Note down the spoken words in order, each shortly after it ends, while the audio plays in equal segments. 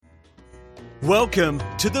Welcome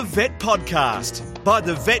to the Vet Podcast by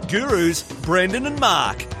the Vet Gurus, Brendan and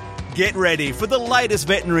Mark. Get ready for the latest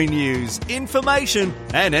veterinary news, information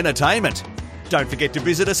and entertainment. Don't forget to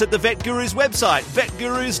visit us at the Vet Gurus website,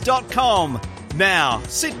 vetgurus.com. Now,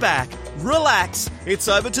 sit back, relax, it's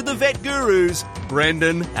over to the Vet Gurus,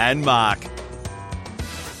 Brendan and Mark.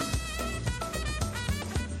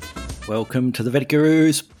 Welcome to the Vet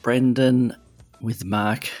Gurus, Brendan with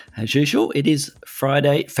Mark. As usual, it is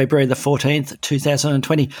Friday, February the 14th,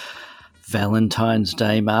 2020, Valentine's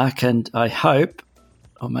Day, Mark, and I hope,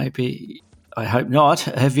 or maybe I hope not,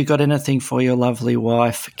 have you got anything for your lovely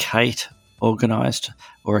wife, Kate, organised,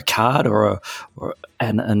 or a card or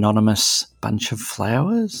an anonymous bunch of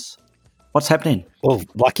flowers? What's happening? Well,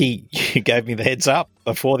 lucky you gave me the heads up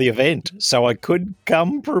before the event so I could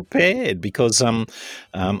come prepared because I'm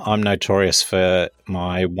notorious for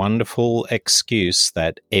my wonderful excuse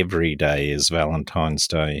that every day is Valentine's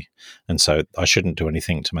Day. And so I shouldn't do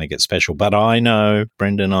anything to make it special. But I know,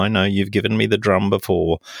 Brendan, you've given me the drum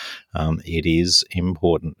before. It is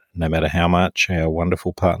important, no matter how much our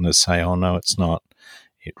wonderful partners say, oh, no, it's not.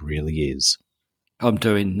 It really is. I'm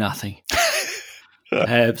doing nothing.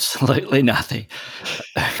 Absolutely nothing.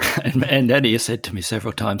 And Danny has said to me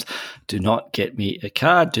several times, do not get me a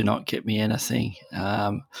card, do not get me anything.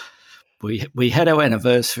 We had our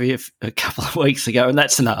anniversary a couple of weeks ago, and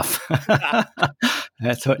that's enough.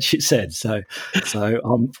 That's what she said. So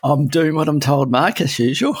I'm doing what I'm told, Mark, as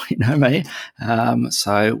usual. You know me.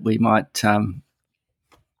 So we might.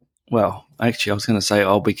 Well, actually, I was going to say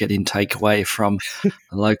I'll be getting takeaway from the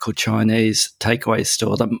local Chinese takeaway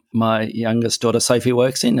store that my youngest daughter Sophie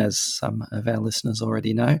works in, as some of our listeners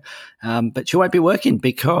already know. But she won't be working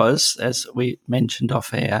because, as we mentioned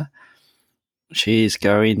off air, she is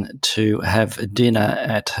going to have dinner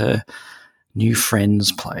at her new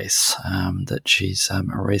friend's place that she's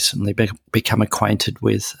recently become acquainted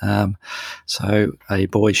with. So a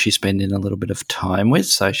boy she's spending a little bit of time with,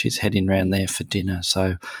 so she's heading round there for dinner.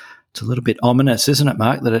 So it's a little bit ominous, isn't it,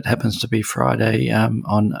 Mark, that it happens to be Friday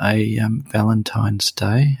on a Valentine's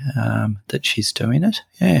Day that she's doing it?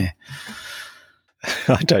 Yeah.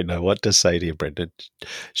 I don't know what to say to you, Brendan.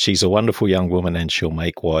 She's a wonderful young woman and she'll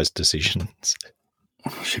make wise decisions.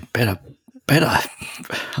 She better. I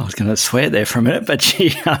was going to swear there for a minute, but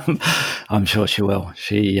she, I'm sure she will.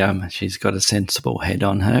 She's got a sensible head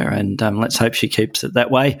on her, and let's hope she keeps it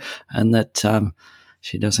that way, and that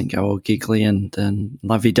she doesn't go all giggly and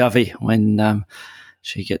lovey-dovey when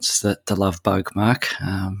she gets the love bug, Mark.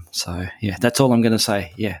 So, yeah, that's all I'm going to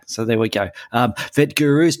say. Yeah, so there we go.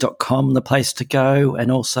 Vetgurus.com, the place to go,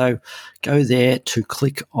 and also go there to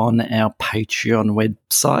click on our Patreon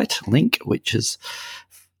website link, which is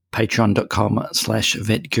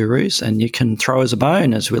patreon.com/vetgurus, and you can throw us a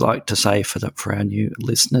bone, as we like to say for our new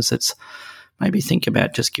listeners. It's maybe think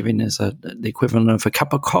about just giving us the equivalent of a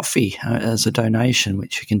cup of coffee as a donation,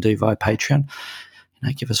 which you can do via Patreon.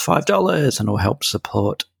 Give us $5 and it'll help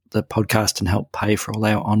support the podcast and help pay for all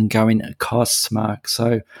our ongoing costs, Mark.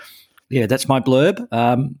 So, yeah, that's my blurb.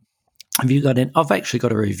 Have you got in? I've actually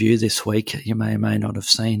got a review this week you may or may not have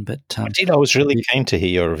seen. But I did. I was really keen to hear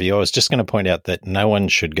your review. I was just going to point out that no one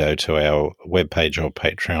should go to our webpage or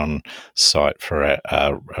Patreon site for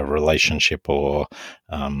a relationship or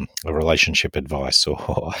a relationship advice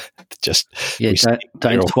or just... Yeah,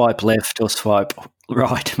 don't swipe left or swipe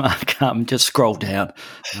right, Mark. Just scroll down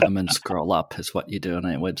and scroll up is what you do on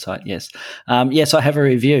our website, yes. Yes, I have a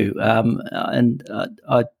review, and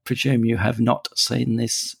I presume you have not seen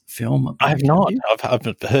this film. I have not. I've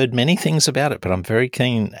heard many things about it, but I'm very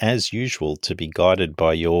keen, as usual, to be guided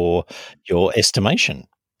by your estimation.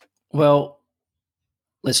 Well,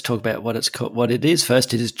 let's talk about what it's called. What it is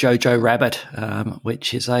first. It is Jojo Rabbit,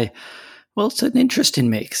 which is it's an interesting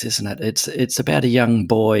mix, isn't it? It's about a young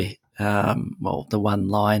boy. The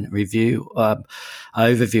one-line review,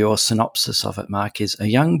 overview or synopsis of it, Mark, is a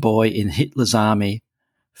young boy in Hitler's army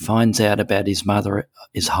finds out about his mother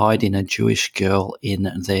is hiding a Jewish girl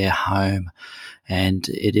in their home. And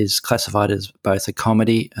it is classified as both a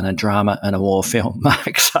comedy and a drama and a war film,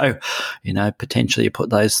 Mark. So, potentially you put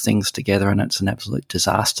those things together and it's an absolute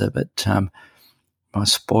disaster. But my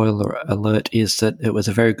spoiler alert is that it was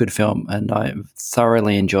a very good film and I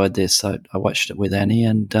thoroughly enjoyed this. So I watched it with Annie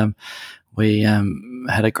and we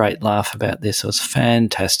had a great laugh about this. It was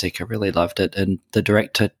fantastic. I really loved it. And the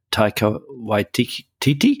director, Taika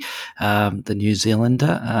Waititi, the New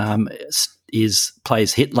Zealander,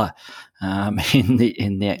 plays Hitler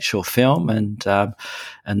in the actual film, and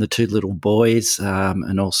the two little boys,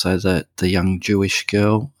 and also the young Jewish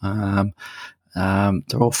girl.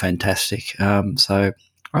 They're all fantastic. So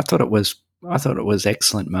I thought it was I thought it was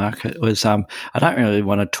excellent, Mark. It was. I don't really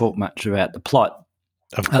want to talk much about the plot.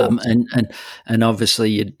 Of course. And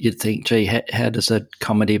obviously you'd think, gee, how does a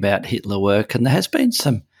comedy about Hitler work? And there has been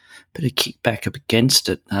some bit of kickback against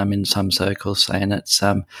it in some circles, saying it's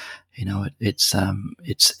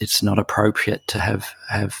it's not appropriate to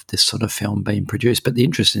have this sort of film being produced. But the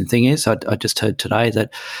interesting thing is, I just heard today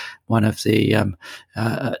that one of the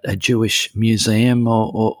a Jewish museum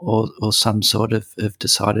or some sort of have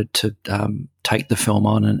decided to take the film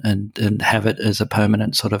on and have it as a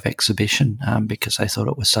permanent sort of exhibition because they thought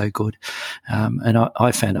it was so good. And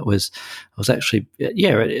I found it was actually,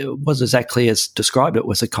 it was exactly as described. It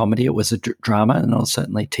was a comedy, it was a drama, and there was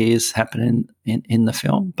certainly tears happening in the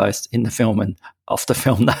film, both in the film and off the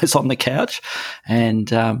film, those on the couch. And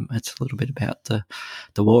it's a little bit about the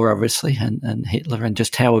war, obviously, and Hitler, and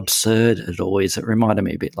just how absurd it all is. It reminded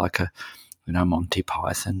me a bit like a Monty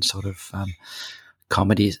Python sort of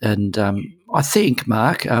comedies. And I think,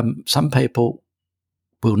 Mark, some people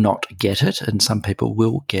will not get it and some people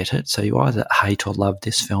will get it. So you either hate or love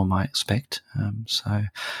this film, I expect.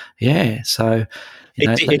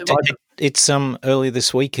 It's earlier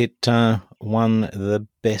this week it won the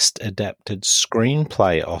Best Adapted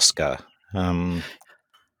Screenplay Oscar.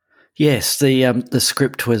 Yes, the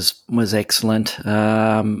script was excellent.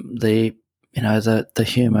 The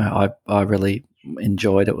humour I really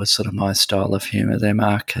enjoyed. It was sort of my style of humour there,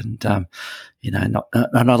 Mark, and and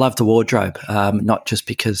I love the wardrobe. Not just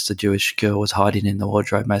because the Jewish girl was hiding in the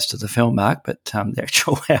wardrobe most of the film, Mark, but the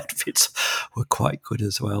actual outfits were quite good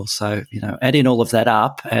as well. So adding all of that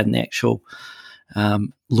up and the actual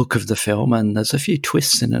look of the film, and there's a few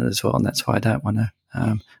twists in it as well, and that's why I don't want to.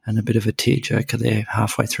 And a bit of a tearjerker there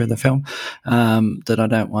halfway through the film that I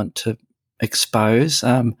don't want to expose.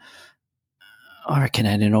 I reckon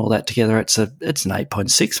adding all that together, it's an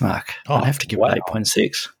 8.6, Mark. I'd have to give it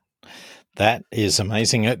 8.6. That is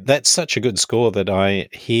amazing. That's such a good score that I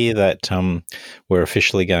hear that we're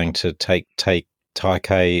officially going to take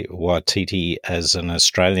Taika Waititi as an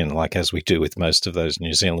Australian, like as we do with most of those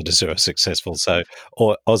New Zealanders who are successful. So,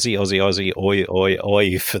 or Aussie, oi, oi,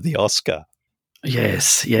 oi for the Oscar.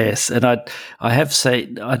 Yes. And I have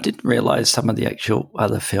seen, I didn't realise some of the actual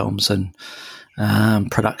other films and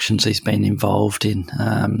productions he's been involved in.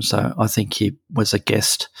 So I think he was a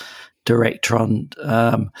guest director on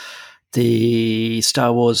the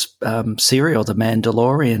Star Wars serial, The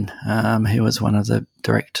Mandalorian. He was one of the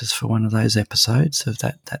directors for one of those episodes of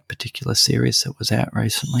that particular series that was out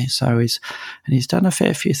recently. So he's done a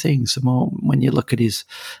fair few things. The more when you look at his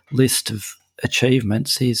list of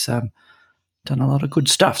achievements, he's done a lot of good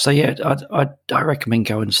stuff. So yeah, I recommend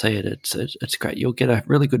go and see it. It's great. You'll get a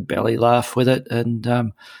really good belly laugh with it,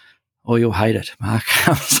 and or you'll hate it, Mark.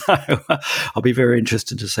 So I'll be very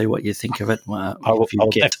interested to see what you think of it if you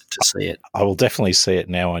get to see it. I will definitely see it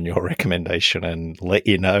now on your recommendation and let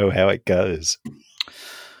you know how it goes.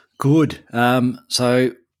 Good.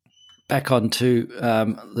 So back onto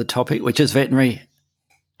the topic, which is veterinary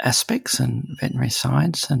aspects and veterinary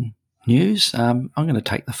science and news. I'm going to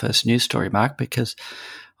take the first news story, Mark, because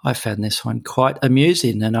I found this one quite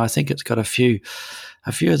amusing, and I think it's got a few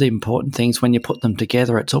of the important things. When you put them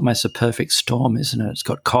together, it's almost a perfect storm, isn't it? It's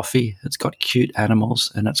got coffee, it's got cute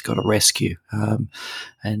animals, and it's got a rescue.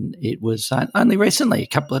 And it was only recently,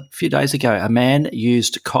 a few days ago, a man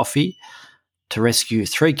used coffee to rescue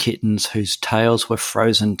 3 kittens whose tails were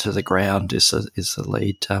frozen to the ground. Is the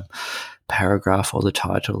lead paragraph or the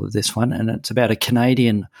title of this one, and it's about a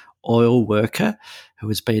Canadian oil worker who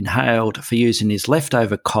has been hailed for using his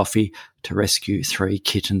leftover coffee to rescue 3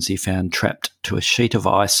 kittens he found trapped to a sheet of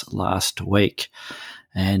ice last week.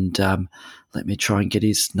 And let me try and get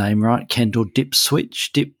his name right. Kendall Dip.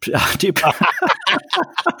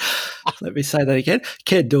 Let me say that again.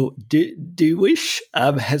 Kendall Dewish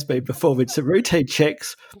has been performing some routine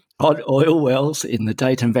checks on oil wells in the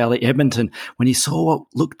Dayton Valley, Edmonton, when he saw what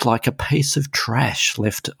looked like a piece of trash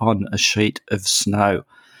left on a sheet of snow.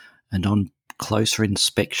 And on closer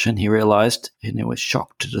inspection, he realised, and he was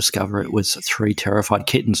shocked to discover it was 3 terrified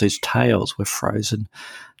kittens whose tails were frozen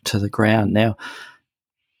to the ground. Now,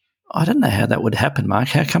 I don't know how that would happen, Mark.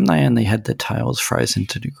 How come they only had their tails frozen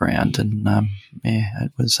to the ground? And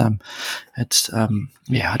it was, I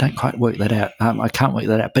don't quite work that out. I can't work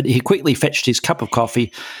that out. But he quickly fetched his cup of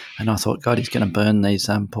coffee, and I thought, God, he's going to burn these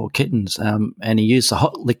poor kittens. And he used the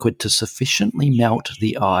hot liquid to sufficiently melt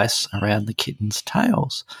the ice around the kittens'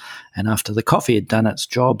 tails. And after the coffee had done its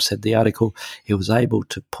job, said the article, he was able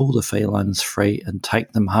to pull the felines free and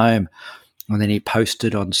take them home. And then he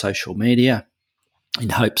posted on social media in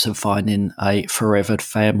hopes of finding a forever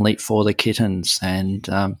family for the kittens. And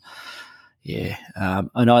Yeah,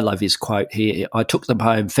 and I love his quote here. I took them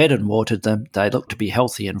home, fed and watered them. They look to be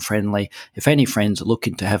healthy and friendly. If any friends are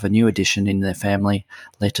looking to have a new addition in their family,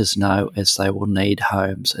 let us know, as they will need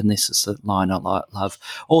homes. And this is the line I love.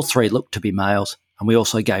 All three look to be males, and we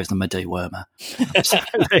also gave them a dewormer. So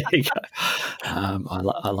there you go.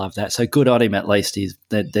 I love that. So good on him. At least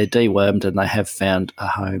they're dewormed, and they have found a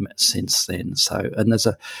home since then. So, and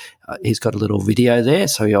he's got a little video there.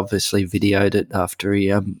 So he obviously videoed it after he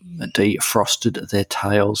defrosted their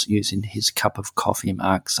tails using his cup of coffee,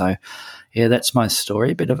 Mark. So yeah, that's my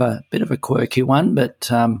story. Bit of a quirky one, but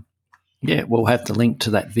yeah, we'll have the link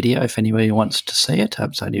to that video if anybody wants to see it.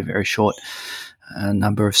 It's only a very short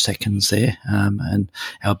number of seconds there. And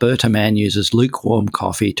Alberta man uses lukewarm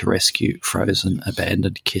coffee to rescue frozen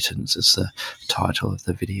abandoned kittens is the title of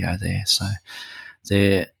the video there. So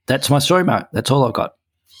that's my story, Mark. That's all I've got.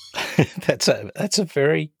 That's a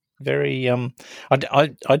very, very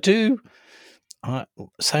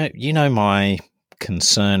so you know my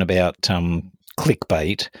concern about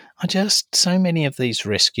clickbait. So many of these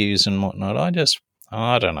rescues and whatnot,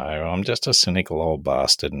 I don't know. I'm just a cynical old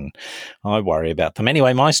bastard, and I worry about them.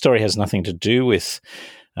 Anyway, my story has nothing to do with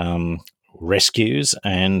rescues,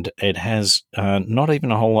 and it has not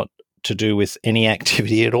even a whole lot to do with any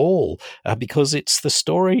activity at all, because it's the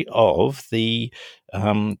story of the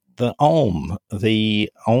olm, whose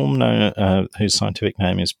scientific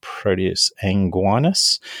name is Proteus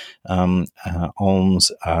anguinus.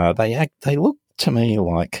 Olms, they look to me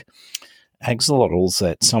like axolotls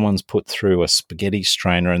that someone's put through a spaghetti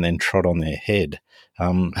strainer and then trod on their head.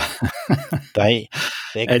 They're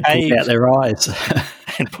and put out their eyes.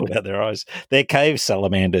 And put out their eyes. They're cave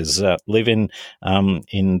salamanders, live in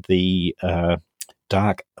the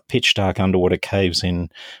pitch dark underwater caves in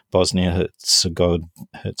Bosnia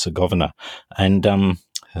Herzegovina and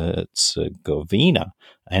Herzegovina,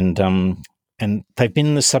 and they've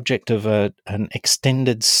been the subject of an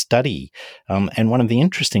extended study. And one of the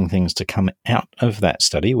interesting things to come out of that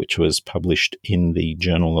study, which was published in the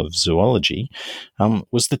Journal of Zoology,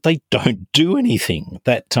 was that they don't do anything.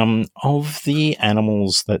 That of the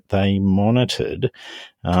animals that they monitored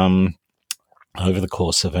over the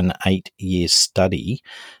course of an 8-year study,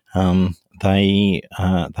 they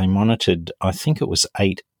monitored, I think it was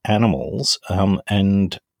 8 animals,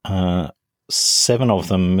 and 7 of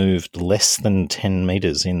them moved less than 10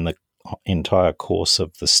 metres in the entire course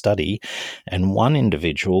of the study, and 1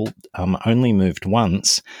 individual only moved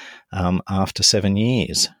once after 7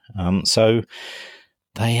 years. So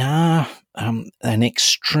they are an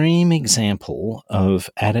extreme example of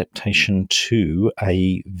adaptation to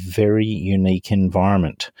a very unique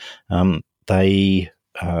environment. They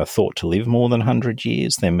thought to live more than 100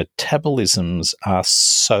 years. Their metabolisms are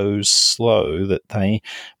so slow that they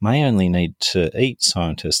may only need to eat,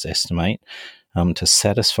 scientists estimate, to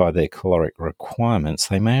satisfy their caloric requirements.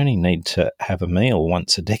 They may only need to have a meal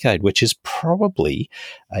once a decade, which is probably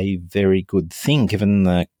a very good thing given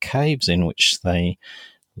the caves in which they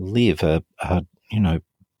live are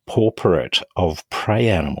pauperate of prey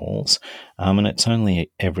animals, and it's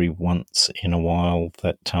only every once in a while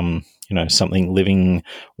that something living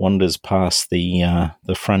wanders past the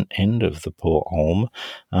front end of the poor olm,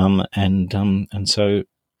 and so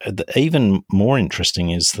even more interesting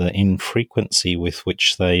is the infrequency with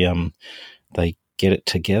which they get it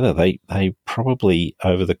together. They probably,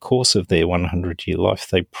 over the course of their 100-year life,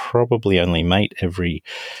 they probably only mate every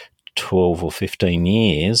 12 or 15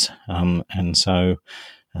 years, and so.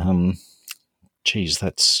 That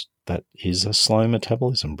is a slow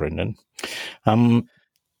metabolism, Brendan. They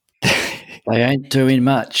ain't doing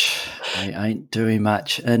much.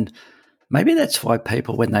 And maybe that's why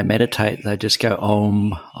people, when they meditate, they just go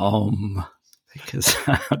om, om. Because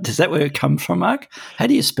does that where it comes from, Mark? How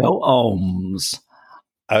do you spell OLMS?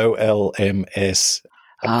 OLMS.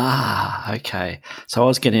 Ah, okay. So I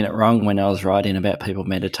was getting it wrong when I was writing about people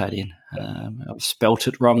meditating. I've spelt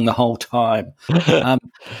it wrong the whole time.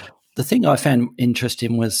 The thing I found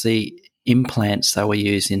interesting was the implants they were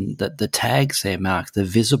using, the tags there, Mark, the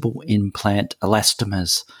visible implant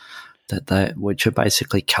elastomers, which are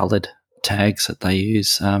basically coloured tags that they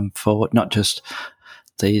use for not just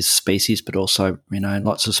these species, but also,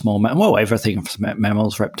 lots of small everything from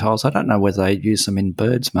mammals, reptiles. I don't know whether they use them in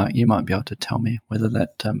birds, Mark. You might be able to tell me whether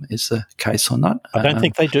that is the case or not. I don't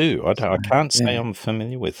think they do. I can't say I'm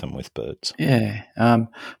familiar with them with birds. Yeah.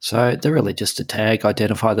 So they're really just a tag,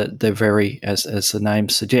 identify that they're very, as the name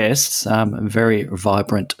suggests, very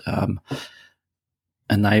vibrant, and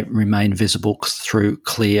they remain visible through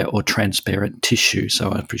clear or transparent tissue.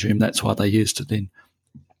 So I presume that's why they used it in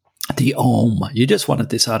The Om. You just wanted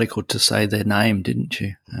this article to say their name, didn't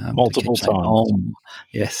you? Multiple times. Om.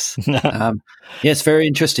 Yes. Yes, very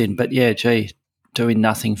interesting. But yeah, gee, doing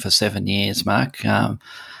nothing for 7 years, Mark.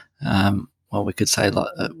 Well, we could say,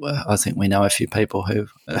 I think we know a few people who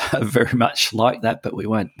are very much like that, but we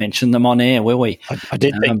won't mention them on air, will we? I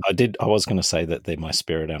was going to say that they're my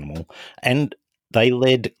spirit animal. And they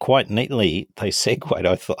led quite neatly. They segued.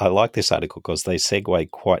 I like this article because they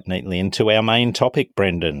segue quite neatly into our main topic,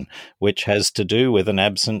 Brendan, which has to do with an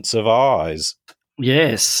absence of eyes.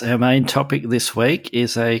 Yes, our main topic this week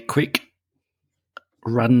is a quick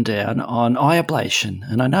rundown on eye ablation.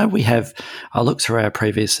 And I know I looked through our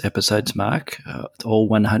previous episodes, Mark, all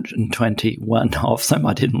 121 of them.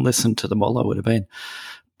 I didn't listen to them all. I would have been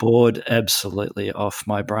bored absolutely off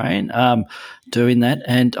my brain doing that.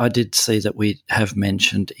 And I did see that we have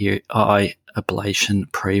mentioned eye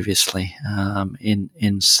ablation previously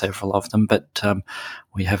in several of them, but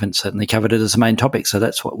we haven't certainly covered it as a main topic. So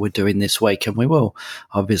that's what we're doing this week. And we will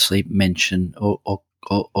obviously mention or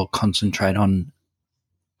concentrate on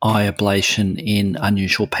eye ablation in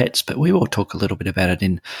unusual pets, but we will talk a little bit about it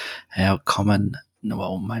in our common,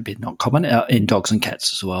 well, maybe not common, in dogs and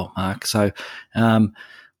cats as well, Mark. So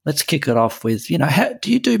let's kick it off with,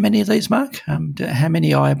 do you do many of these, Mark? How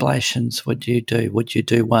many eye ablations would you do? Would you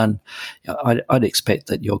do one? I'd expect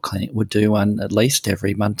that your clinic would do one at least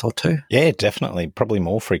every month or two. Yeah, definitely. Probably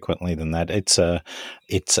more frequently than that. It's a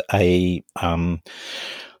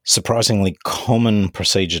surprisingly common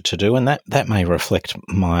procedure to do, and that may reflect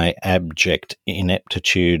my abject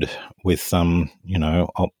ineptitude with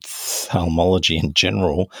ophthalmology in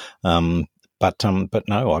general. But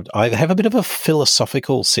no, I have a bit of a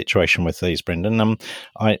philosophical situation with these, Brendan.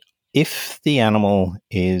 If the animal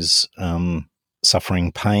is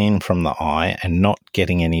suffering pain from the eye and not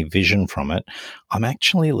getting any vision from it, I'm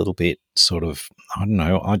actually a little bit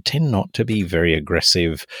I tend not to be very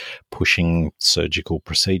aggressive pushing surgical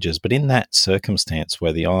procedures. But in that circumstance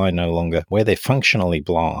where the eye where they're functionally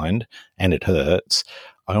blind and it hurts,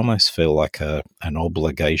 I almost feel like an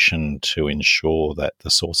obligation to ensure that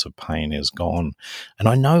the source of pain is gone. And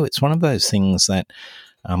I know it's one of those things that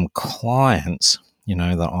clients,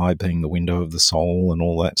 the eye being the window of the soul and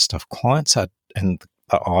all that stuff, and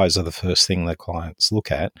the eyes are the first thing that clients look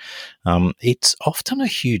at. It's often a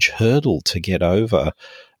huge hurdle to get over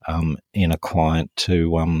in a client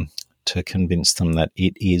to convince them that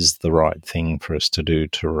it is the right thing for us to do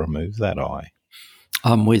to remove that eye.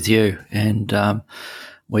 I'm with you, and I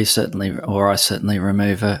certainly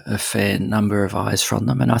remove a fair number of eyes from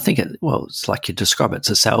them. And I think it's like you describe it, it's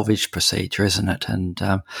a salvage procedure, isn't it? And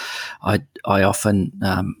I often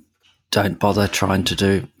don't bother trying to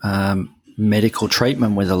do medical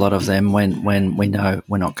treatment with a lot of them when we know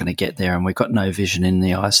we're not going to get there and we've got no vision in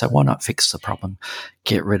the eye. So why not fix the problem,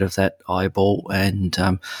 get rid of that eyeball, and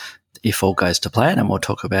if all goes to plan, and we'll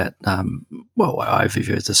talk about our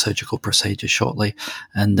overview of the surgical procedure shortly,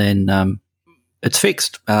 and then it's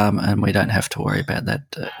fixed, and we don't have to worry about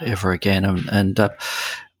that ever again. And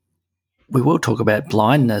we will talk about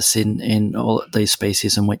blindness in all these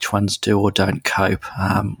species and which ones do or don't cope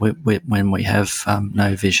when we have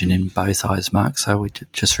no vision in both eyes, Mark. So we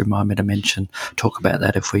just remind me to talk about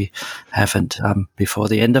that if we haven't before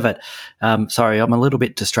the end of it. Sorry, I'm a little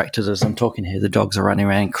bit distracted as I'm talking here. The dogs are running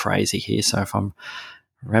around crazy here, so if I'm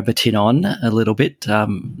rabbiting on a little bit,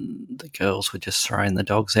 the girls were just throwing the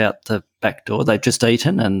dogs out the back door. They've just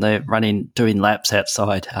eaten and they're doing laps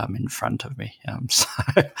outside in front of me.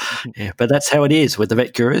 But that's how it is with the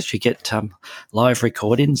Vet Gurus. You get live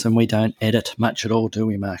recordings and we don't edit much at all, do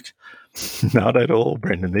we, Mark? Not at all,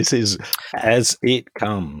 Brendan. This is as it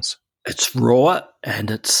comes. It's raw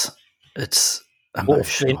and it's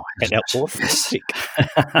emotional. Authentic.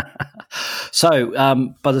 So,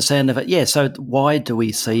 by the sound of it, so why do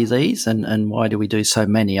we see these and why do we do so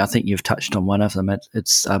many? I think you've touched on one of them.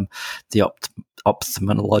 It's the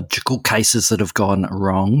ophthalmological cases that have gone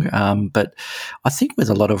wrong. But I think with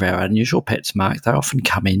a lot of our unusual pets, Mark, they often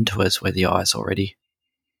come into us where the eye's already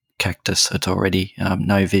cactus, it's already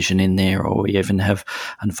no vision in there, or we even have,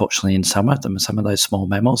 unfortunately, in some of those small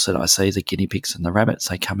mammals that I see, the guinea pigs and the rabbits,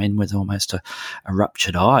 they come in with almost a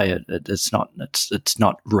ruptured eye. It's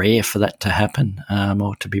not rare for that to happen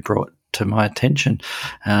or to be brought to my attention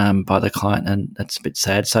by the client, and that's a bit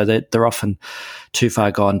sad. So they're often too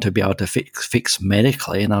far gone to be able to fix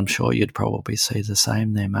medically, and I'm sure you'd probably see the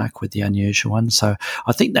same there, Mark, with the unusual ones. So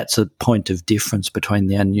I think that's a point of difference between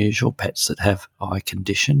the unusual pets that have eye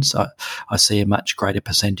conditions. I see a much greater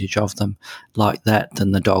percentage of them like that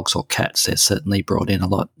than the dogs or cats. They're certainly brought in a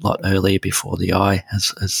lot earlier before the eye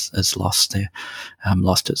has lost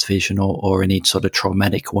its vision or any sort of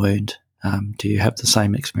traumatic wound. Do you have the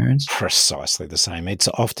same experience? Precisely the same. It's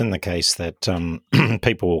often the case that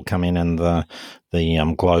people will come in and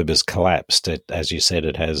the globe has collapsed. As you said,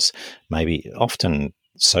 it has maybe often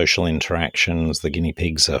social interactions. The guinea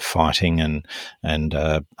pigs are fighting, and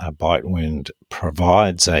a bite wound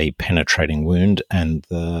provides a penetrating wound, and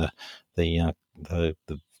the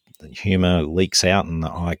humour leaks out and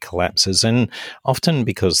the eye collapses. And often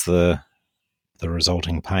because the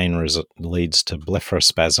resulting pain leads to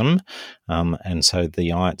blepharospasm, and so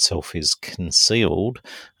the eye itself is concealed.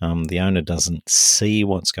 The owner doesn't see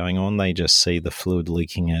what's going on. They just see the fluid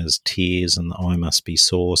leaking as tears, and the eye must be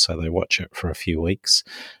sore, so they watch it for a few weeks.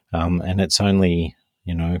 And it's only,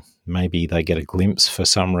 maybe they get a glimpse for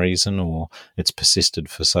some reason, or it's persisted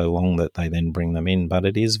for so long that they then bring them in. But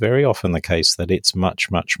it is very often the case that it's much,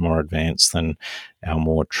 much more advanced than our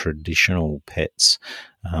more traditional pets.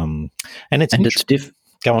 It's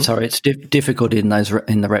difficult in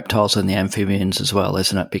the reptiles and the amphibians as well,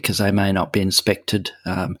 isn't it? Because they may not be inspected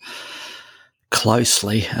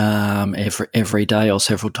closely every day or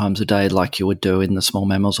several times a day like you would do in the small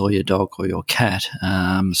mammals or your dog or your cat.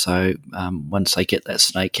 So once they get that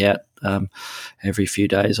snake out every few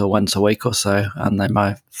days or once a week or so, they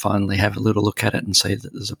might finally have a little look at it and see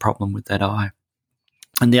that there's a problem with that eye.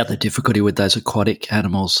 And the other difficulty with those aquatic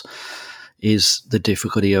animals is the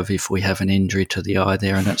difficulty of if we have an injury to the eye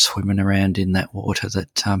there and it's swimming around in that water,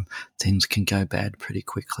 that things can go bad pretty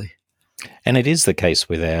quickly. And it is the case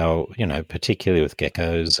with our, particularly with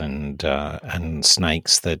geckos and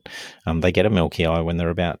snakes, that they get a milky eye when they're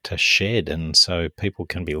about to shed. And so people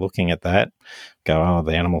can be looking at that, go, oh,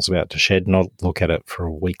 the animal's about to shed, not look at it for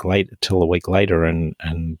a week later,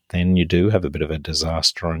 and then you do have a bit of a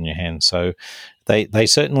disaster on your hands. So they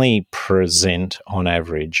certainly present, on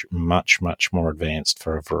average, much, much more advanced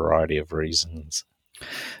for a variety of reasons.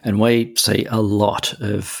 And we see a lot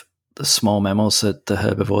of the small mammals, the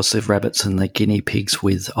herbivores, the rabbits and the guinea pigs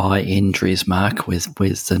with eye injuries, Mark,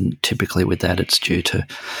 and typically with that it's due to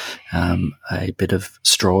a bit of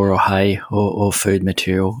straw or hay or food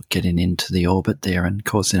material getting into the orbit there and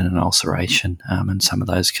causing an ulceration, and some of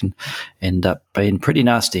those can end up being pretty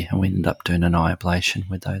nasty, and we end up doing an eye ablation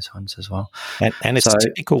with those ones as well. And it's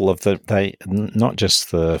typical of not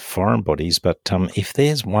just the foreign bodies, but if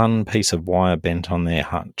there's one piece of wire bent on their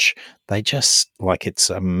hutch, they just, like it's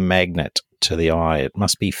a magnet to the eye. It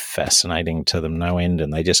must be fascinating to them, no end,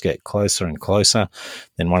 and they just get closer and closer.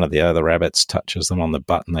 Then one of the other rabbits touches them on the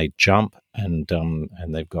butt and they jump, and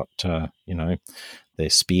they've got, they're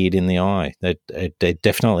speared in the eye. It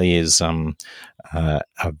definitely is a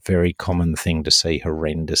very common thing to see,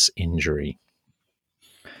 horrendous injury.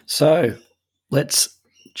 So let's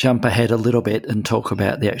jump ahead a little bit and talk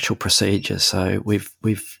about the actual procedure. So we've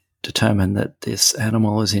determined that this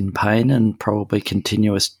animal is in pain and probably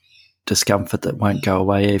continuous discomfort that won't go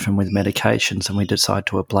away even with medications, and we decide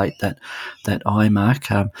to ablate that eye, Mark.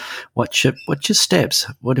 What's your steps?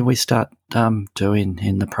 What do we start doing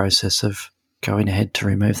in the process of going ahead to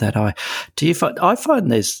remove that eye? I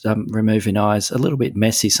find there's removing eyes a little bit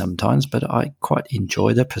messy sometimes, but I quite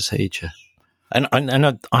enjoy the procedure. And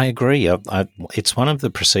I agree. It's one of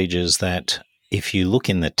the procedures that, if you look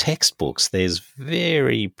in the textbooks, there's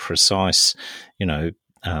very precise,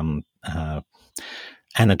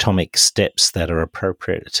 anatomic steps that are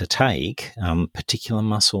appropriate to take. Particular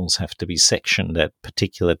muscles have to be sectioned at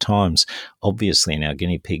particular times. Obviously, in our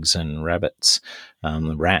guinea pigs and rabbits,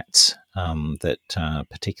 rats,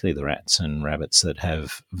 particularly the rats and rabbits that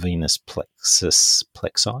have venous plexus,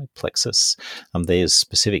 there's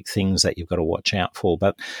specific things that you've got to watch out for.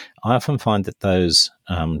 But I often find that those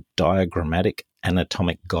diagrammatic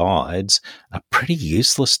anatomic guides are pretty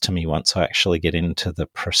useless to me once I actually get into the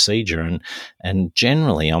procedure. And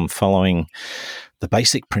generally I'm following the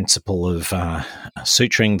basic principle of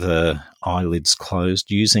suturing the eyelids closed,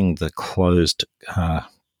 using the closed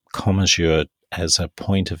commissure as a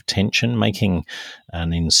point of tension, making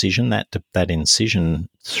an incision, that incision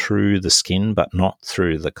through the skin but not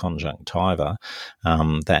through the conjunctiva.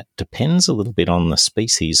 That depends a little bit on the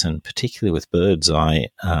species, and particularly with birds, I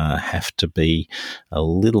have to be a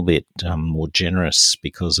little bit more generous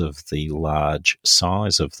because of the large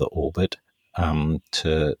size of the orbit.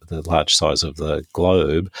 to the large size of the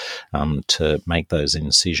globe to make those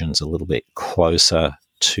incisions a little bit closer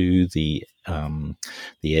to the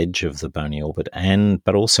edge of the bony orbit,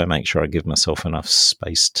 but also make sure I give myself enough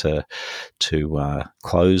space to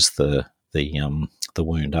close the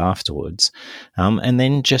wound afterwards, and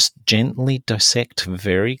then just gently dissect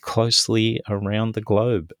very closely around the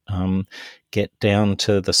globe. Get down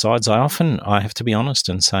to the sides. I have to be honest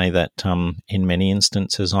and say that in many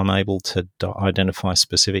instances I'm able to identify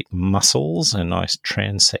specific muscles and I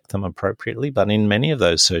transect them appropriately, but in many of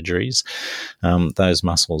those surgeries, those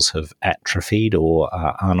muscles have atrophied or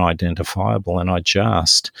are unidentifiable, and I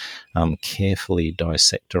just carefully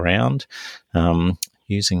dissect around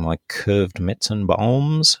using my curved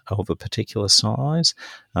Metzenbaums of a particular size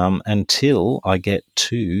until I get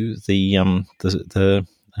to the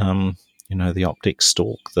optic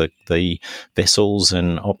stalk, the vessels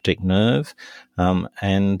and optic nerve,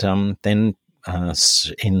 and then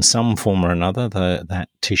in some form or another, that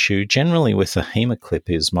tissue, generally with a hemoclip,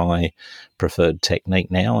 is my preferred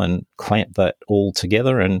technique now, and clamp that all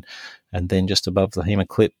together, and then just above the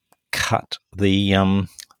hemoclip, cut the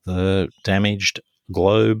damaged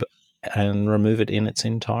globe and remove it in its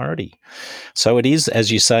entirety. So it is, as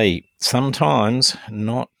you say, sometimes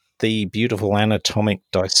not the beautiful anatomic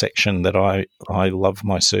dissection that I love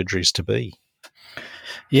my surgeries to be.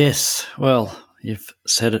 Yes, well, you've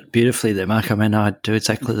said it beautifully there, Mark. I mean, I do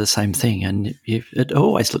exactly the same thing, and it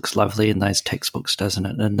always looks lovely in those textbooks, doesn't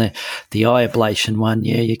it? And the eye ablation one,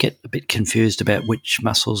 you get a bit confused about which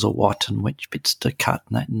muscles are what and which bits to cut,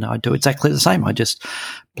 and I do exactly the same. I just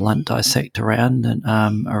blunt dissect around and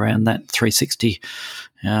around that 360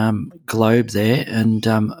 globe there, and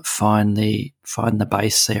find the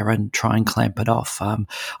base there and try and clamp it off.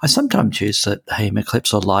 I sometimes use the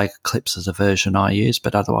hemoclips or Liga clips as a version I use,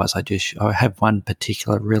 but otherwise I have one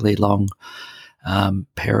particular really long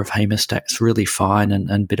pair of hemostats, really fine and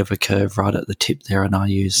a bit of a curve right at the tip there, and I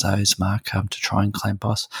use those, Mark, to try and clamp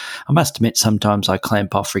off. I must admit, sometimes I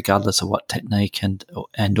clamp off regardless of what technique and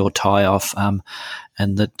or tie off,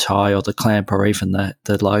 and the tie or the clamp or even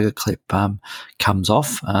the Liga clip comes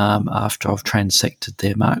off after I've transected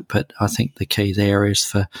their, Mark. But I think the key there is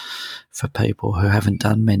for people who haven't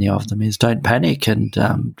done many of them is don't panic, and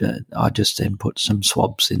I just then put some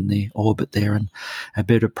swabs in the orbit there and a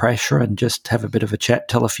bit of pressure and just have a bit of a chat,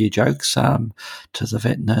 tell a few jokes to the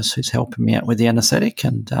vet nurse who's helping me out with the anaesthetic,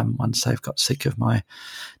 and once they've got sick of my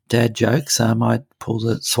dad jokes, I pull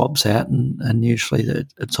the swabs out and usually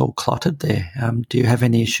it's all clotted there. Do you have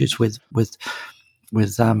any issues with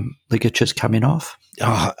ligatures coming off?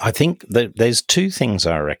 I think that there's two things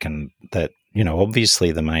I reckon that,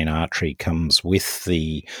 obviously the main artery comes with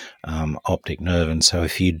the optic nerve, and so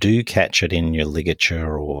if you do catch it in your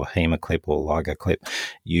ligature or hemoclip or Liga clip,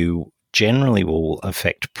 you generally will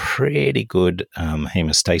affect pretty good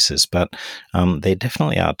hemostasis, but there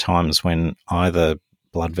definitely are times when either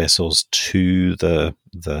blood vessels to the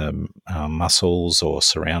muscles or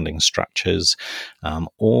surrounding structures,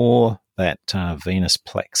 or that venous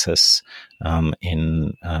plexus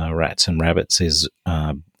in rats and rabbits is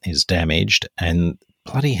damaged, and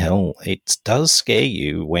bloody hell, it does scare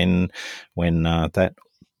you when that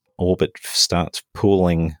orbit starts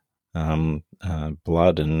pooling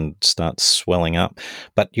blood and starts swelling up.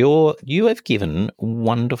 But you have given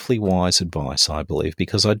wonderfully wise advice, I believe,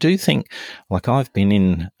 because I do think, like, I've been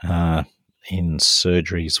in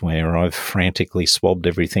surgeries where I've frantically swabbed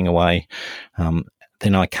everything away,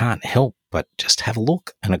 then I can't help but just have a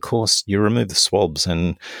look. And of course, you remove the swabs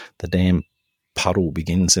and the damn puddle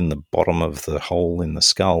begins in the bottom of the hole in the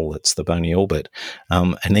skull. It's the bony orbit.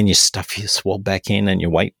 And then you stuff your swab back in and you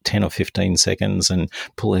wait 10 or 15 seconds and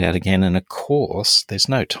pull it out again. And of course, there's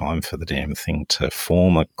no time for the damn thing to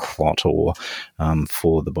form a clot or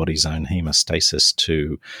for the body's own hemostasis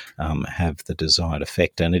to have the desired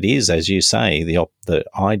effect. And it is, as you say, the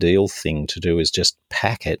ideal thing to do is just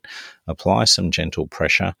pack it, apply some gentle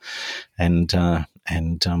pressure, and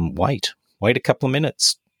wait a couple of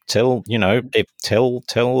minutes. Tell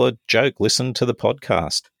a joke, listen to the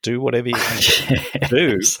podcast, do whatever you can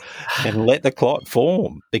do, and let the clot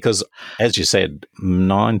form. Because, as you said,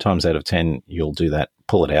 9 times out of 10, you'll do that,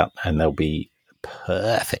 pull it out, and there'll be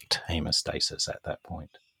perfect hemostasis at that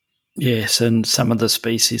point. Yes, and some of the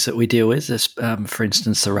species that we deal with, for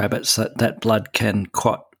instance, the rabbits, that blood can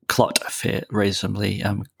clot reasonably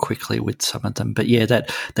quickly with some of them. But yeah,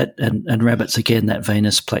 that and rabbits, again, that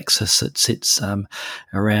venous plexus that sits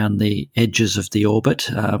around the edges of the orbit,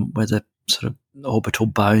 where the sort of orbital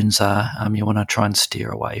bones are. You want to try and steer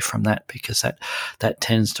away from that, because that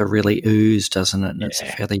tends to really ooze, doesn't it? And it's a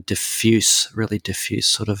fairly really diffuse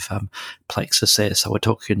sort of plexus there. So we're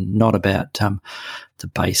talking not about the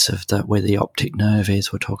base of where the optic nerve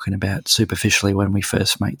is. We're talking about superficially when we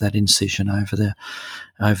first make that incision over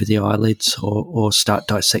the eyelids, or start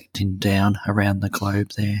dissecting down around the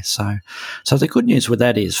globe there. So the good news with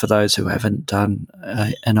that is, for those who haven't done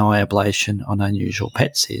an eye ablation on unusual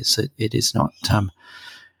pets, is that it is not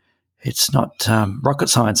it's not rocket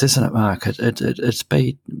science, isn't it, Mark? It's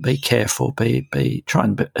be careful, try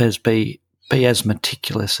and be as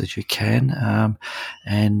meticulous as you can,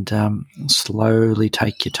 and slowly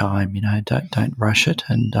take your time. Don't rush it,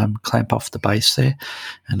 and clamp off the base there,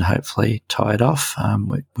 and hopefully tie it off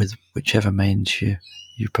with whichever means you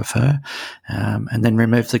prefer, and then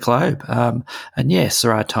remove the globe. And yes,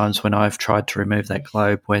 there are times when I've tried to remove that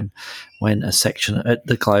globe when a section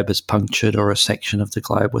the globe is punctured, or a section of the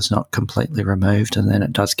globe was not completely removed, and then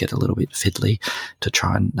it does get a little bit fiddly to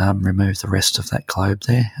try and remove the rest of that globe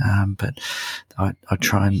there. But I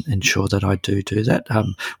try and ensure that I do that.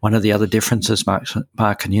 One of the other differences, Mark,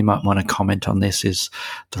 and you might want to comment on this, is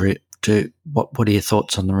what are your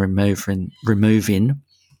thoughts on the removing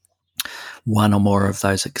one or more of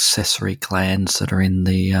those accessory glands that are in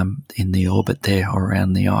the orbit there, or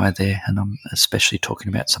around the eye there? And I'm especially talking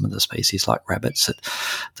about some of the species like rabbits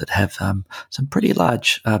that have some pretty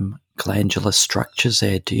large glandular structures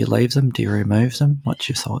there. Do you leave them? Do you remove them? What's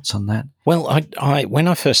your thoughts on that? Well, I when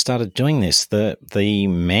I first started doing this, the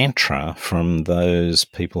mantra from those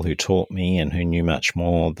people who taught me and who knew much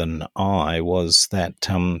more than I was that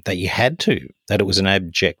you had to, that it was an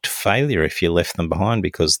abject failure if you left them behind,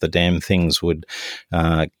 because the damn things would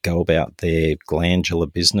go about their glandular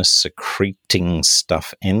business, secreting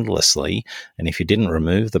stuff endlessly, and if you didn't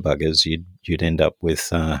remove the buggers, you'd end up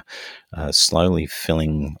with slowly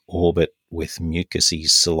filling orbit with mucousy,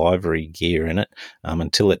 salivary gear in it,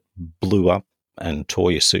 until it blew up and tore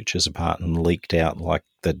your sutures apart and leaked out like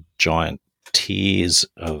the giant tears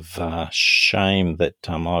of shame that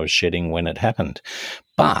I was shedding when it happened.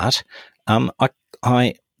 But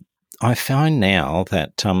I find now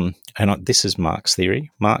that, this is Mark's theory.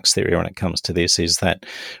 Mark's theory when it comes to this is that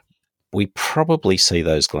we probably see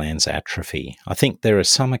those glands atrophy. I think there are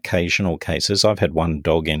some occasional cases. I've had one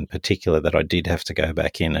dog in particular that I did have to go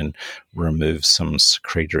back in and remove some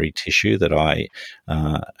secretory tissue that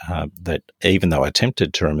that even though I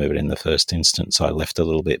attempted to remove it in the first instance, I left a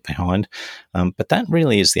little bit behind. But that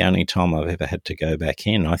really is the only time I've ever had to go back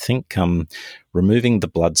in. I think removing the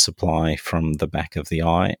blood supply from the back of the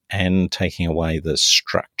eye and taking away the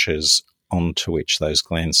structures onto which those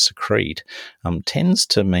glands secrete tends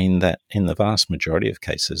to mean that in the vast majority of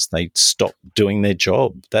cases they stop doing their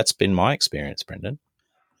job. That's been my experience, Brendan.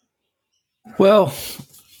 Well,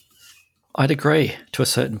 I'd agree to a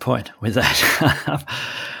certain point with that.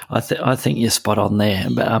 I think you're spot on there.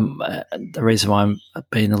 The reason why I'm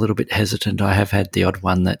being a little bit hesitant, I have had the odd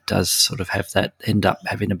one that does sort of have that, end up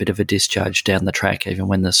having a bit of a discharge down the track even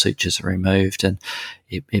when the sutures are removed, and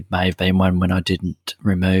it may have been one when I didn't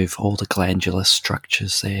remove all the glandular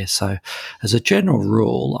structures there. So as a general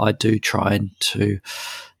rule, I do try to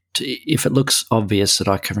if it looks obvious that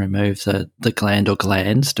I can remove the gland or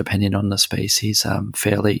glands, depending on the species,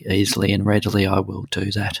 fairly easily and readily, I will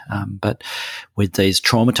do that. But with these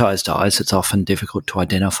traumatized eyes, it's often difficult to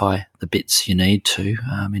identify the bits you need to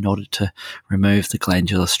in order to remove the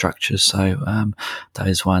glandular structures. So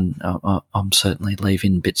those I'm certainly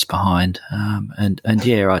leaving bits behind. And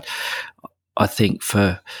yeah, I think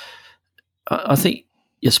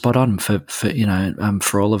you're spot on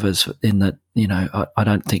for all of us, in that, I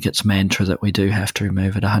don't think it's mantra that we do have to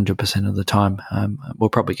remove it 100% of the time. We'll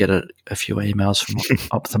probably get a few emails from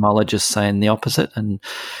ophthalmologists saying the opposite and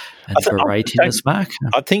berating us, Mark.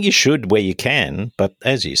 I think you should where you can, but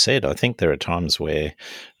as you said, I think there are times where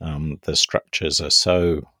the structures are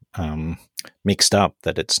so mixed up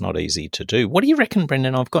that it's not easy to do. What do you reckon,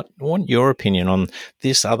 Brendan? I want your opinion on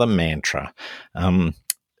this other mantra. And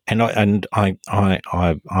I've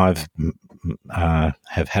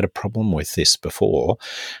have had a problem with this before,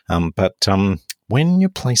 but when you're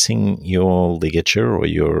placing your ligature or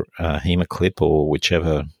your Hemoclip or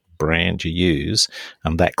whichever brand you use,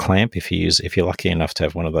 that clamp, if you're lucky enough to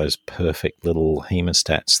have one of those perfect little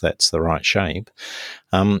hemostats that's the right shape,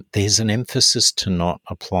 there's an emphasis to not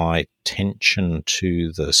apply tension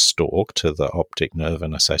to the stalk, to the optic nerve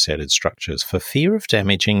and associated structures, for fear of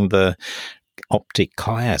damaging the optic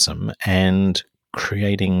chiasm and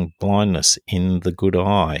creating blindness in the good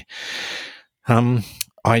eye. I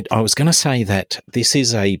was going to say that this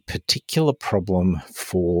is a particular problem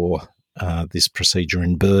for this procedure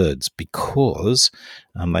in birds because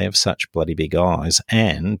they have such bloody big eyes,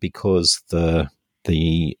 and because the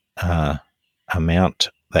amount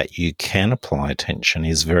that you can apply tension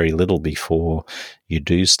is very little before you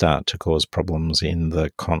do start to cause problems in the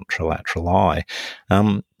contralateral eye.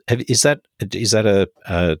 Is that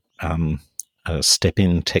a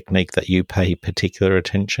step-in technique that you pay particular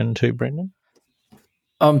attention to, Brendan?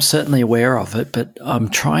 I'm certainly aware of it, but I'm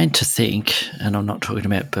trying to think, and I'm not talking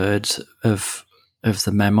about birds, of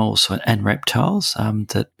the mammals and reptiles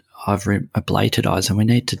that I've ablated eyes, and we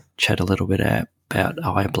need to chat a little bit about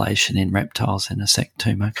eye ablation in reptiles in a sec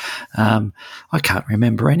too, Mark. I can't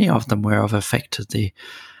remember any of them where I've affected the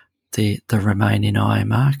remaining eye,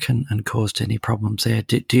 Mark, and caused any problems there.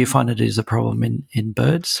 Do you find it is a problem in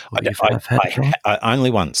birds?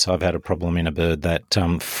 Only once I've had a problem in a bird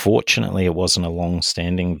that fortunately it wasn't a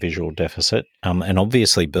long-standing visual deficit. And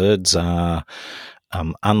obviously birds are,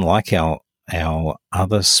 unlike our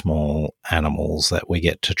other small animals that we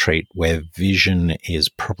get to treat, where vision is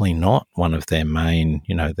probably not one of their main,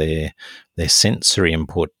 their sensory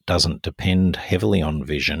input doesn't depend heavily on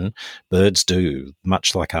vision. Birds do,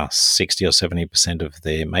 much like us. 60 or 70% of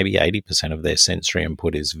their, maybe 80% of their sensory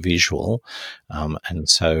input is visual, and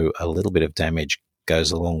so a little bit of damage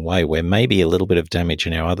goes a long way, where maybe a little bit of damage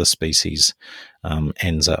in our other species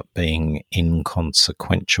ends up being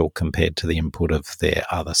inconsequential compared to the input of their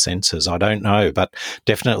other senses. I don't know, but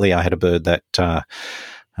definitely I had a bird that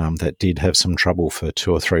that did have some trouble for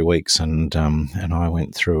 2 or 3 weeks, and I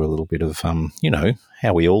went through a little bit of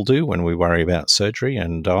how we all do when we worry about surgery,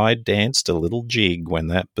 and I danced a little jig when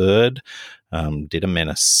that bird did a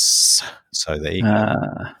menace. So there you go.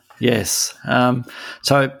 Yes.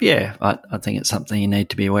 So, yeah, I think it's something you need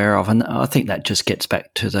to be aware of. And I think that just gets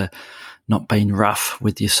back to the not being rough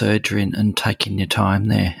with your surgery and taking your time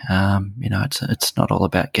there. It's not all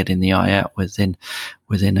about getting the eye out within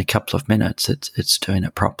a couple of minutes. It's doing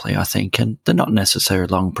it properly, I think. And they're not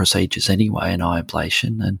necessarily long procedures anyway, an eye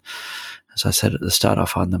ablation. And as I said at the start, I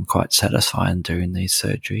find them quite satisfying doing these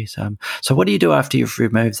surgeries. So what do you do after you've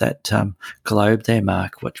removed that globe there,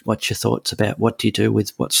 Mark? What's your thoughts about what do you do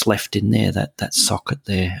with what's left in there, that socket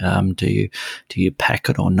there? Do you pack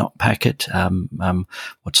it or not pack it?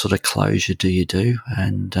 What sort of closure do you do?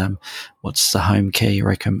 And what's the home care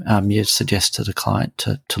you suggest to the client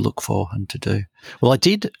to look for and to do? Well, I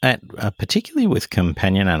did, particularly with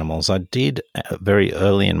companion animals, I did very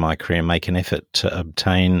early in my career make an effort to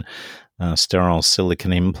obtain sterile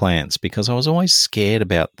silicone implants, because I was always scared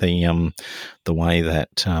about the way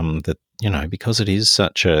that because it is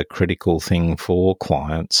such a critical thing for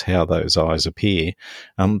clients how those eyes appear.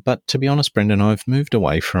 But to be honest, Brendan, I've moved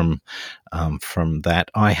away from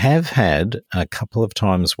that. I have had a couple of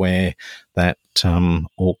times where that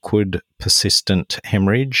awkward, persistent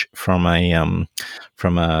hemorrhage from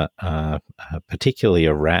particularly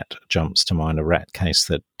a rat jumps to mind. A rat case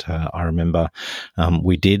that I remember.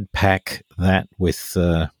 We did pack that with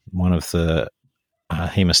one of the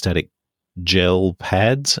hemostatic gel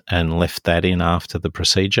pads and left that in after the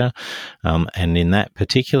procedure. And in that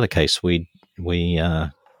particular case, we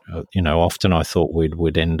often I thought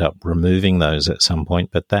we'd end up removing those at some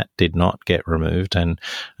point, but that did not get removed, and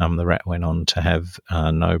the rat went on to have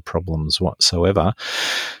no problems whatsoever.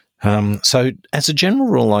 So as a general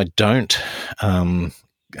rule, I don't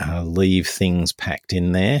leave things packed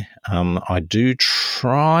in there. I do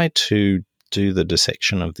try to do the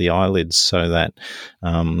dissection of the eyelids so that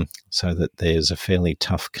there's a fairly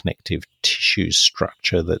tough connective tissue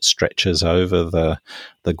structure that stretches over the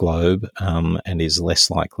globe and is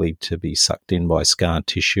less likely to be sucked in by scar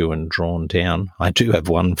tissue and drawn down. I do have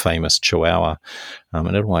one famous Chihuahua,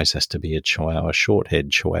 and it always has to be a Chihuahua,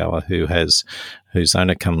 short-haired Chihuahua, whose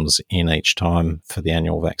owner comes in each time for the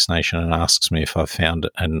annual vaccination and asks me if I've found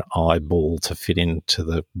an eyeball to fit into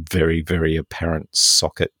the very, very apparent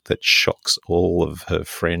socket that shocks all of her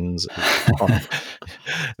friends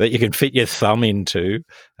that you can fit your thumb into,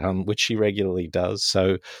 which she regularly does.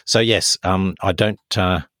 So yes, I don't,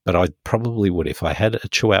 but I probably would, if I had a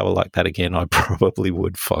Chihuahua like that again, I probably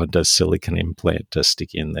would find a silicone implant to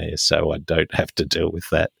stick in there so I don't have to deal with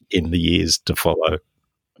that in the years to follow.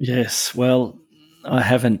 Yes, well, I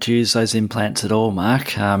haven't used those implants at all,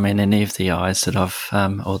 Mark, in any of the eyes that I've,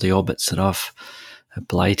 or the orbits that I've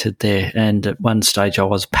ablated there. And at one stage I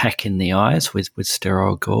was packing the eyes with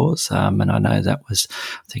sterile gauze, and I know that was,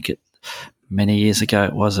 I think many years ago,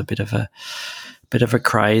 it was a bit of a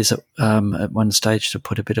craze at one stage to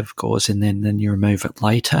put a bit of gauze in there and then you remove it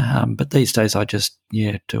later. But these days I just,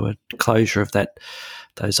 do a closure of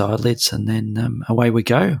those eyelids and then away we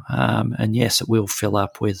go. And yes, it will fill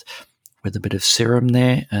up with with a bit of serum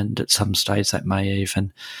there, and at some stage that may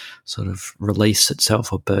even sort of release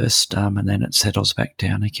itself or burst, and then it settles back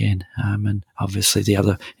down again. And obviously the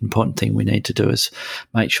other important thing we need to do is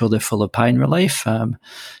make sure they're full of pain relief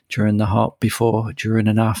during the whole, before, during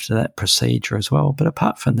and after that procedure as well. But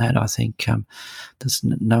apart from that, I think there's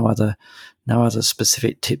no other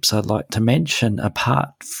specific tips I'd like to mention apart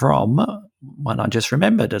from one I just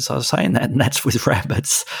remembered as I was saying that, and that's with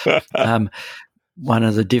rabbits. One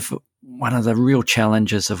of the real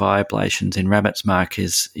challenges of eye ablations in rabbits, Mark,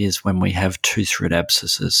 is when we have tooth root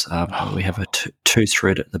abscesses. We have a tooth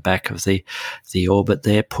root at the back of the orbit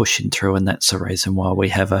there pushing through, and that's the reason why we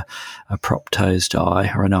have a proptosed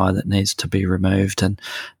eye, or an eye that needs to be removed. And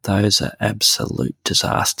those are absolute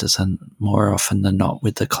disasters, and more often than not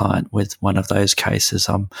with the client with one of those cases,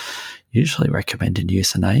 I'm usually recommending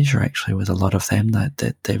euthanasia, actually, with a lot of them.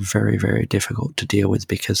 That they're very, very difficult to deal with,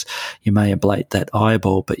 because you may ablate that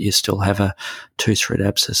eyeball, but you still have a tooth root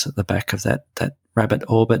abscess at the back of that rabbit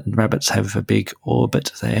orbit, and rabbits have a big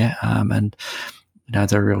orbit there, and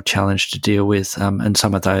they're a real challenge to deal with. And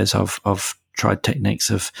some of those I've tried techniques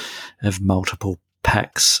of multiple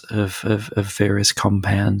packs of various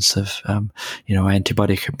compounds of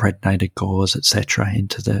antibiotic impregnated gauze, etc.,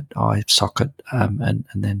 into the eye socket, and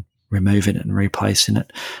then removing it and replacing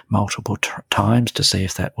it multiple times to see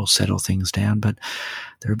if that will settle things down. But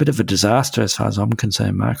they're a bit of a disaster as far as I'm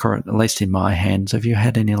concerned, Mark, or at least in my hands. Have you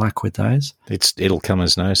had any luck with those? It'll come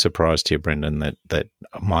as no surprise to you, Brendan, that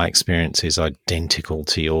my experience is identical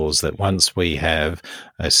to yours, that once we have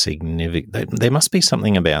a significant... There must be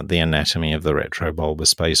something about the anatomy of the retrobulbar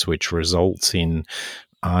space which results in,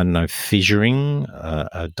 fissuring,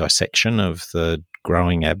 a dissection of the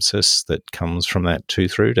growing abscess that comes from that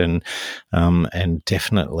tooth root, and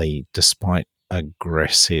definitely, despite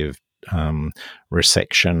aggressive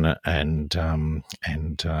resection and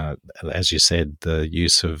as you said, the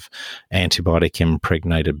use of antibiotic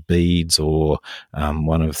impregnated beads or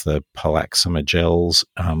one of the polaxima gels,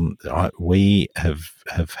 we have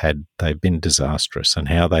had, they've been disastrous, and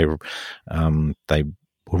how they will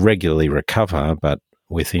regularly recover, but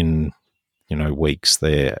within weeks,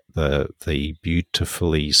 the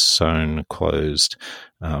beautifully sewn closed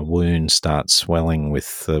wound starts swelling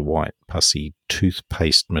with the white pussy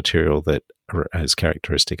toothpaste material that is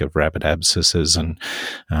characteristic of rabbit abscesses, and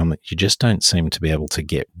you just don't seem to be able to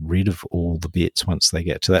get rid of all the bits once they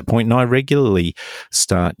get to that point. And I regularly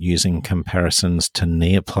start using comparisons to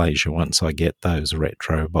neoplasia once I get those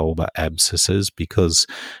retrobulbar abscesses, because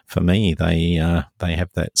for me they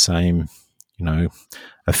have that same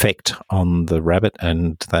effect on the rabbit,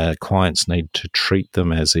 and the clients need to treat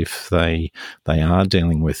them as if they are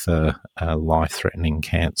dealing with a life-threatening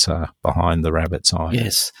cancer behind the rabbit's eye.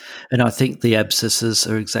 Yes, and I think the abscesses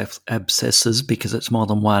are abscesses because it's more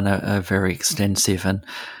than one, are very extensive, and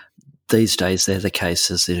these days they're the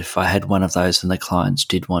cases that if I had one of those and the clients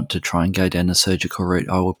did want to try and go down the surgical route,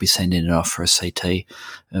 I would be sending it off for a CT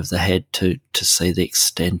of the head to see the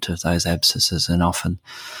extent of those abscesses, and often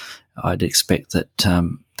I'd expect that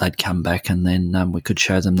they'd come back, and then we could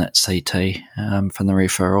show them that CT from the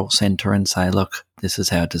referral centre and say, look, this is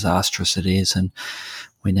how disastrous it is, and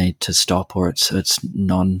we need to stop, or it's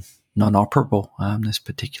non-operable, this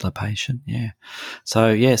particular patient. Yeah. So,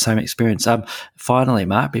 yeah, same experience. Finally,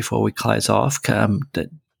 Mark, before we close off, do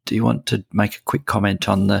you want to make a quick comment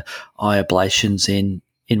on the eye ablations in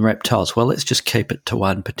reptiles? Well, let's just keep it to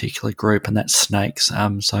one particular group, and that's snakes.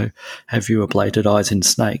 So have you ablated eyes in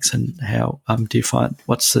snakes, and how do you find,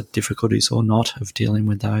 what's the difficulties or not of dealing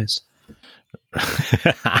with those?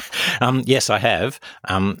 Yes, I have,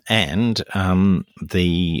 and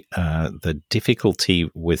the difficulty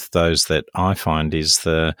with those that I find is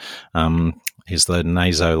the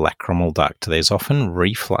nasolacrimal duct. There's often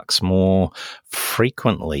reflux more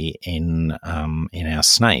frequently in our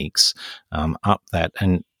snakes up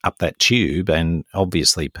that tube, and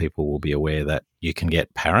obviously people will be aware that you can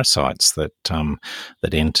get parasites that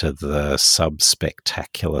enter the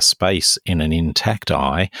subspectacular space in an intact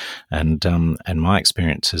eye, and my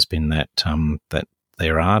experience has been that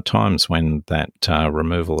there are times when that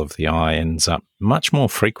removal of the eye ends up much more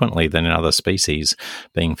frequently than in other species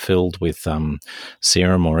being filled with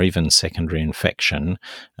serum or even secondary infection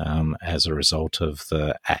as a result of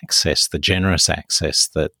the generous access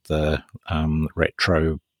that the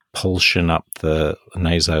retropulsion up the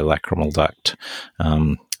nasolacrimal duct,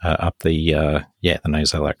 the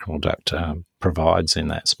nasolacrimal duct provides in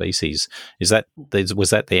that species. Was that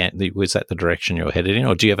the direction you're headed in,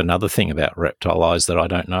 or do you have another thing about reptile eyes that I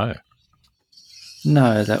don't know?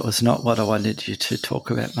 No, that was not what I wanted you to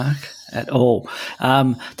talk about, Mark, at all.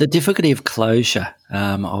 The difficulty of closure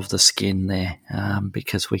of the skin there,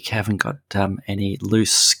 because we haven't got any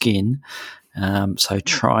loose skin. So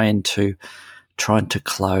trying to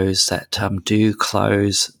close that. Do you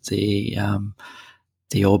close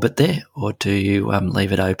the orbit there, or do you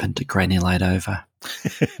leave it open to granulate over?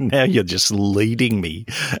 Now you're just leading me,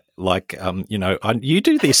 like you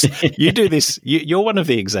do this. You're one of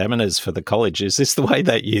the examiners for the college. Is this the way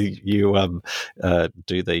that you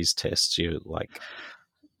do these tests? You like.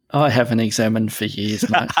 I haven't examined for years,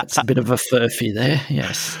 mate. It's a bit of a furphy there,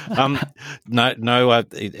 yes.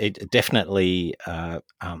 It definitely.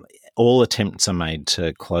 All attempts are made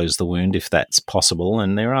to close the wound if that's possible,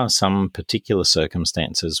 and there are some particular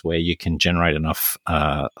circumstances where you can generate enough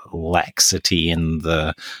laxity in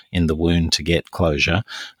the wound to get closure.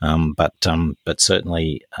 But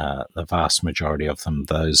certainly the vast majority of them,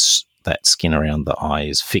 that skin around the eye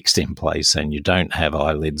is fixed in place, and you don't have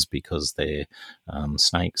eyelids because they're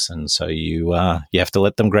snakes, and so you have to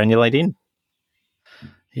let them granulate in.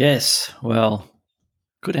 Yes, well,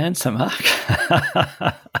 good answer, Mark.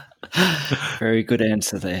 Very good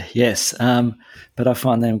answer there. Yes, but I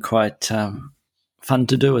find them quite fun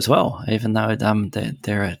to do as well, even though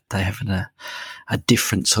they have a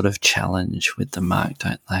different sort of challenge with the Mark,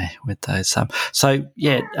 don't they? With those, I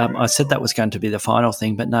said that was going to be the final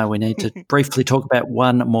thing, but no, we need to briefly talk about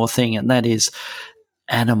one more thing, and that is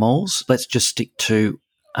animals. Let's just stick to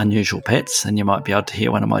unusual pets, and you might be able to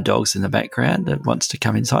hear one of my dogs in the background that wants to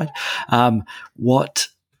come inside. What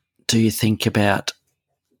do you think about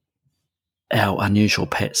our unusual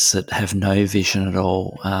pets that have no vision at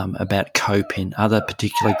all, about coping, other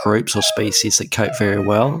particular groups or species that cope very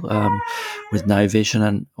well with no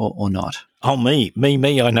vision or not? Oh, me!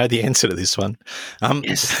 I know the answer to this one.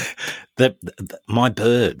 Yes. My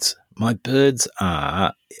birds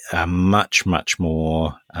are much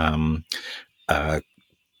more.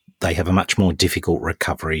 They have a much more difficult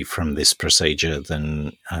recovery from this procedure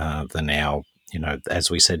than our. As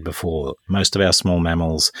we said before, most of our small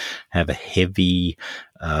mammals have a heavy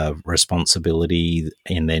responsibility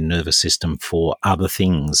in their nervous system for other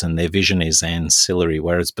things, and their vision is ancillary,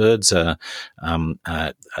 whereas birds are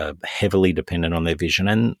heavily dependent on their vision,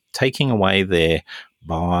 and taking away their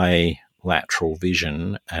bilateral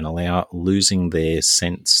vision and losing their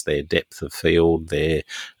sense, their depth of field, their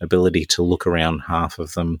ability to look around half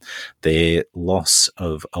of them, their loss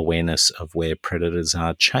of awareness of where predators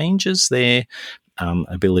are, changes their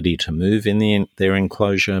ability to move in their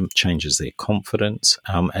enclosure, changes their confidence,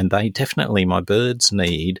 and my birds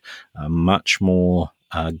need much more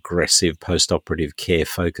aggressive post-operative care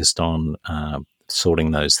focused on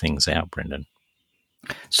sorting those things out, Brendan.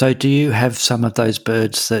 So do you have some of those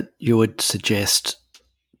birds that you would suggest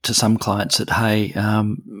to some clients that, hey,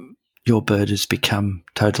 your bird has become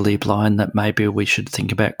totally blind, that maybe we should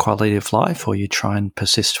think about quality of life, or you try and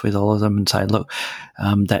persist with all of them and say, look,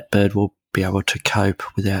 that bird will be able to cope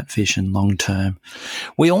without vision long term?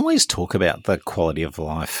 We always talk about the quality of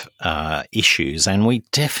life issues, and we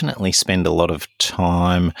definitely spend a lot of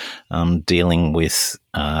time dealing with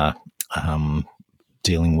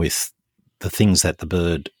the things that the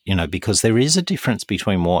bird, because there is a difference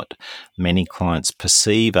between what many clients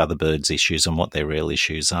perceive are the bird's issues and what their real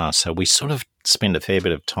issues are. So we sort of spend a fair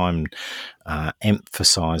bit of time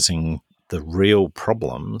emphasising the real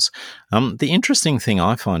problems. The interesting thing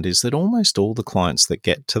I find is that almost all the clients that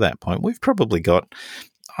get to that point, we've probably got,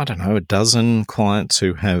 I don't know, a dozen clients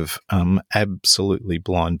who have absolutely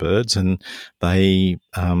blind birds, and they,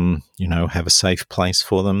 have a safe place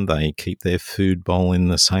for them. They keep their food bowl in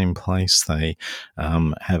the same place. They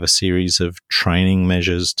have a series of training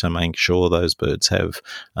measures to make sure those birds have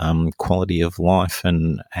quality of life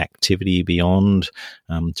and activity beyond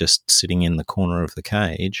just sitting in the corner of the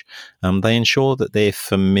cage. They ensure that they're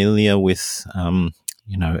familiar with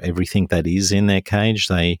everything that is in their cage.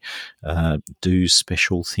 They do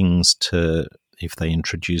special things if they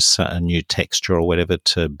introduce a new texture or whatever,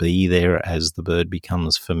 to be there as the bird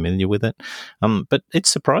becomes familiar with it. But it's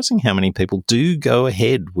surprising how many people do go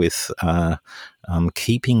ahead with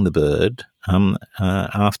keeping the bird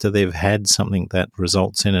after they've had something that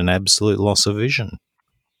results in an absolute loss of vision.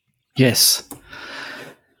 Yes.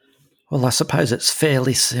 Well, I suppose it's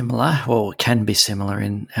fairly similar, or can be similar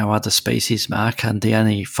in our other species, Mark. And the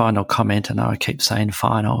only final comment, and I keep saying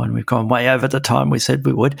final, and we've gone way over the time we said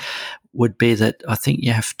we would be that I think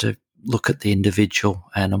you have to look at the individual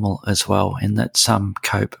animal as well, in that some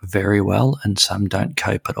cope very well and some don't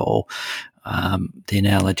cope at all. The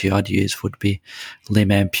analogy I'd use would be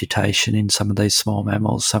limb amputation in some of these small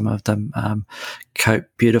mammals. Some of them cope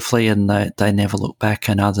beautifully and they never look back,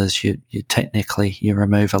 and others you technically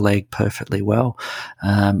remove a leg perfectly well,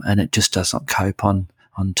 and it just doesn't cope on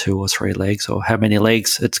 2 or 3 legs, or how many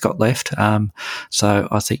legs it's got left. So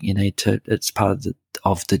I think you need to, it's part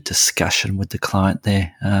of the discussion with the client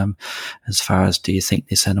there, as far as, do you think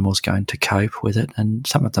this animal's going to cope with it? And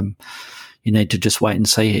some of them, you need to just wait and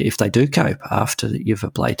see if they do cope after you've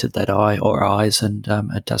ablated that eye or eyes, and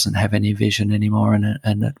it doesn't have any vision anymore,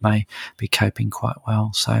 and it may be coping quite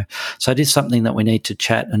well. So it is something that we need to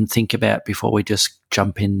chat and think about before we just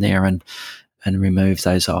jump in there and remove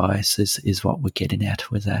those eyes, is what we're getting at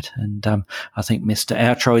with that. And I think Mr.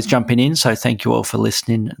 Outro is jumping in, so thank you all for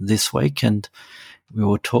listening this week, and we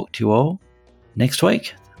will talk to you all next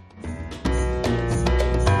week.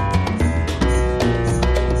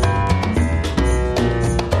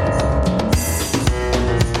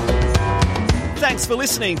 Thanks for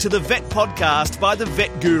listening to the Vet Podcast by the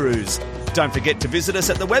Vet Gurus. Don't forget to visit us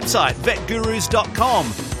at the website vetgurus.com,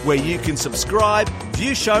 where you can subscribe,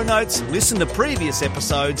 view show notes, listen to previous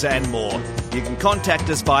episodes and more. You can contact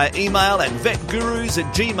us via email at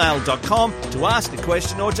vetgurus@gmail.com to ask a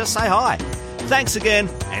question or just say hi. Thanks again,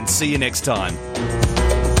 and see you next time.